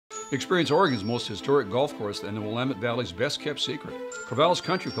Experience Oregon's most historic golf course and the Willamette Valley's best-kept secret. Corvallis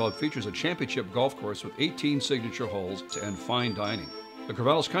Country Club features a championship golf course with 18 signature holes and fine dining. The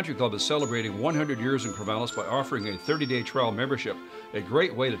Corvallis Country Club is celebrating 100 years in Corvallis by offering a 30-day trial membership, a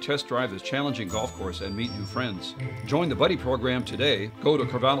great way to test drive this challenging golf course and meet new friends. Join the Buddy program today. Go to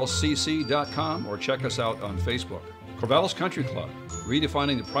corvalliscc.com or check us out on Facebook. Corvallis Country Club,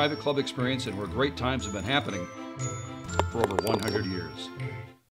 redefining the private club experience and where great times have been happening for over 100 years.